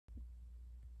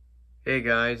Hey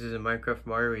guys, this is Minecraft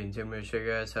Mario and today I'm going to show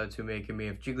you guys how to make a Mii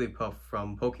of Jigglypuff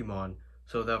from Pokemon.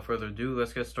 So without further ado,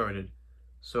 let's get started.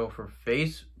 So for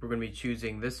face, we're going to be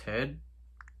choosing this head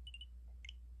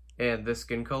and this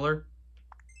skin color.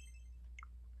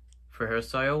 For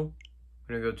hairstyle,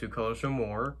 we're going to go to color show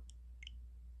more.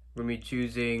 We're going to be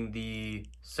choosing the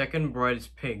second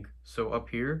brightest pink, so up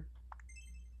here.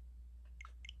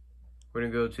 We're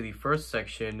going to go to the first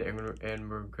section and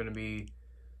we're going to be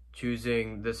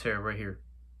choosing this hair right here.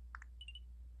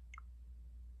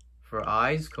 For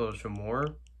eyes, color show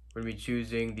more, we're going to be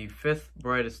choosing the fifth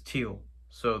brightest teal.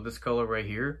 So this color right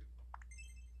here.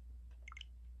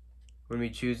 We're going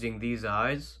to be choosing these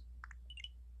eyes.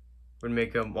 We're going to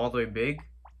make them all the way big,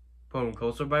 put them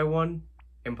closer by one,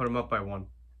 and put them up by one.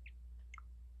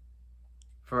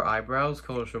 For eyebrows,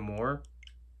 color show more,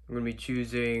 we're going to be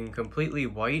choosing completely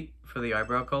white for the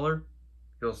eyebrow color.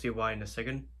 You'll see why in a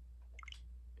second.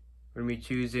 We're going to be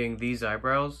choosing these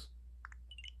eyebrows.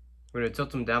 We're going to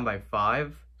tilt them down by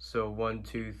 5. So 1,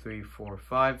 2, 3, 4,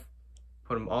 5.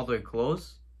 Put them all the way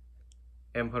close.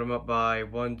 And put them up by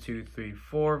 1, 2, 3,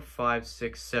 4, 5,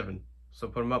 6, 7. So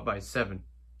put them up by 7.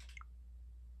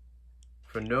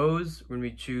 For nose, we're going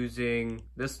to be choosing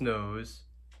this nose.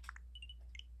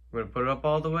 We're going to put it up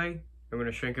all the way. And we're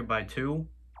going to shrink it by 2.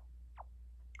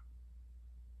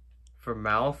 For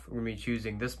mouth, we're going to be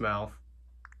choosing this mouth.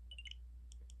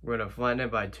 We're going to flatten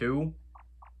it by 2,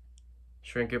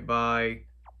 shrink it by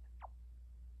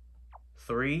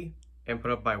 3, and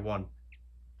put up by 1.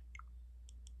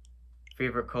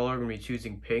 Favorite color, we're going to be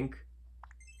choosing pink.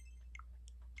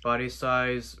 Body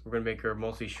size, we're going to make her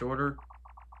mostly shorter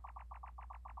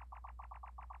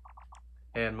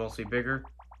and mostly bigger.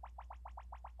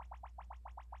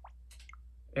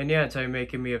 And yeah, that's how you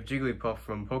make a Mii of Jigglypuff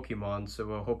from Pokemon.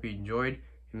 So I hope you enjoyed,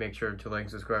 and make sure to like and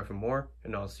subscribe for more,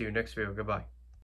 and I'll see you next video. Goodbye.